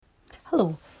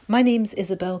Hello, my name's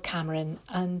Isabel Cameron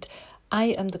and I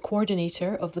am the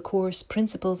coordinator of the course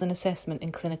Principles and Assessment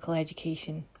in Clinical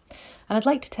Education. And I'd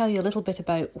like to tell you a little bit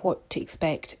about what to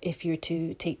expect if you're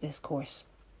to take this course.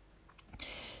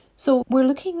 So we're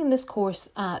looking in this course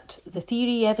at the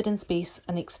theory, evidence base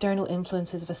and external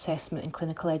influences of assessment in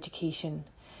clinical education.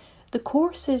 The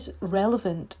course is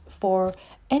relevant for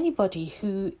anybody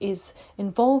who is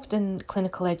involved in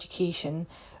clinical education,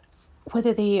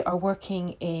 whether they are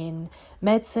working in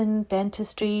medicine,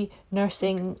 dentistry,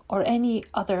 nursing, or any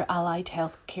other allied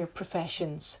healthcare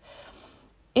professions.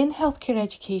 In healthcare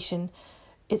education,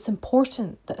 it's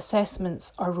important that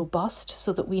assessments are robust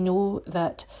so that we know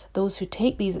that those who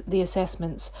take the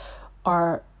assessments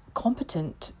are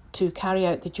competent to carry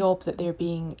out the job that they're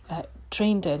being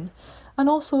trained in, and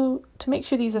also to make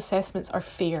sure these assessments are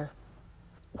fair.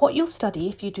 What you'll study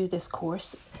if you do this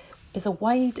course is a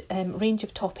wide range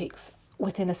of topics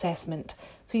within assessment.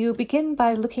 So you'll begin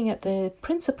by looking at the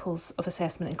principles of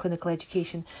assessment in clinical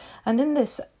education, and in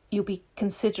this you'll be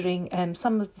considering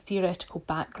some of the theoretical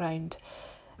background.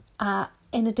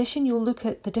 In addition, you'll look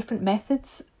at the different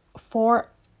methods for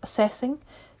assessing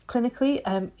clinically,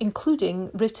 including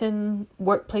written,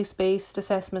 workplace-based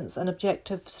assessments and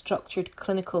objective structured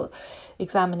clinical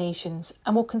examinations,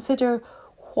 and we'll consider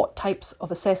what types of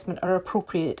assessment are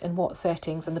appropriate in what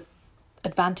settings and the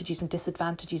advantages and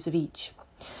disadvantages of each.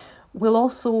 We'll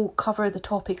also cover the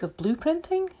topic of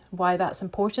blueprinting, why that's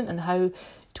important and how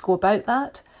to go about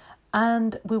that,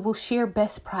 and we will share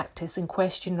best practice in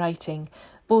question writing,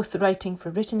 both the writing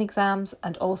for written exams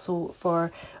and also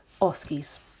for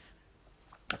OSCEs.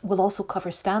 We'll also cover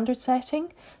standard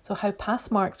setting, so how pass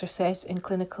marks are set in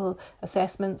clinical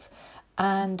assessments,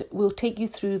 and we'll take you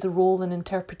through the role and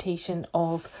interpretation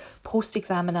of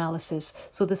post-exam analysis,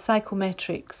 so the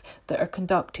psychometrics that are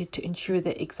conducted to ensure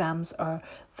that exams are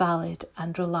valid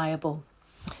and reliable.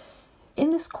 In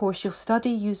this course, you'll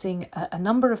study using a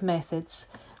number of methods,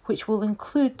 which will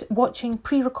include watching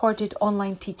pre-recorded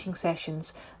online teaching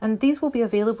sessions, and these will be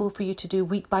available for you to do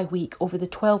week by week over the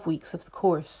 12 weeks of the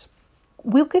course.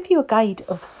 We'll give you a guide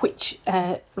of which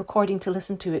recording to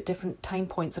listen to at different time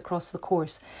points across the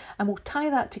course, and we'll tie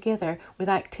that together with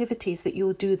activities that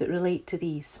you'll do that relate to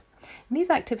these. And these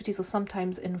activities will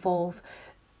sometimes involve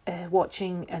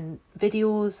watching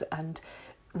videos and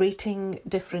rating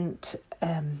different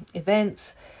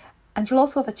events, and you'll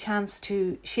also have a chance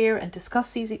to share and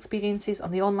discuss these experiences on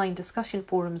the online discussion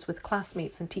forums with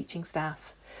classmates and teaching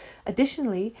staff.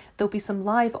 Additionally, there'll be some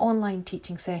live online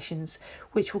teaching sessions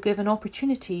which will give an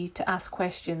opportunity to ask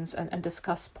questions and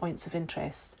discuss points of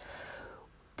interest.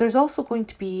 There's also going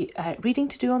to be reading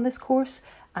to do on this course,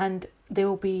 and there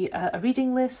will be a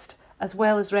reading list as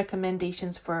well as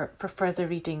recommendations for further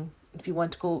reading if you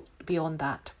want to go beyond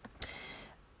that.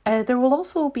 There will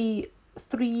also be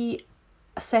 3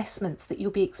 assessments that you'll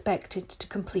be expected to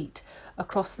complete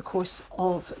across the course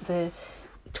of the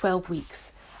 12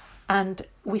 weeks. And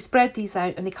we spread these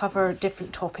out and they cover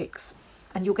different topics,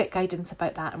 and you'll get guidance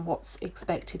about that and what's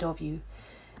expected of you.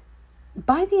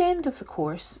 By the end of the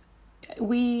course,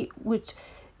 we would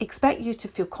expect you to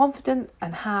feel confident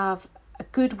and have a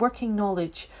good working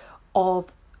knowledge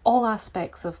of all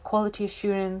aspects of quality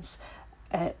assurance,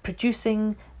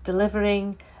 producing,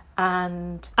 delivering,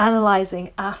 and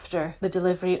analysing after the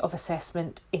delivery of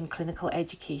assessment in clinical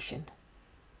education.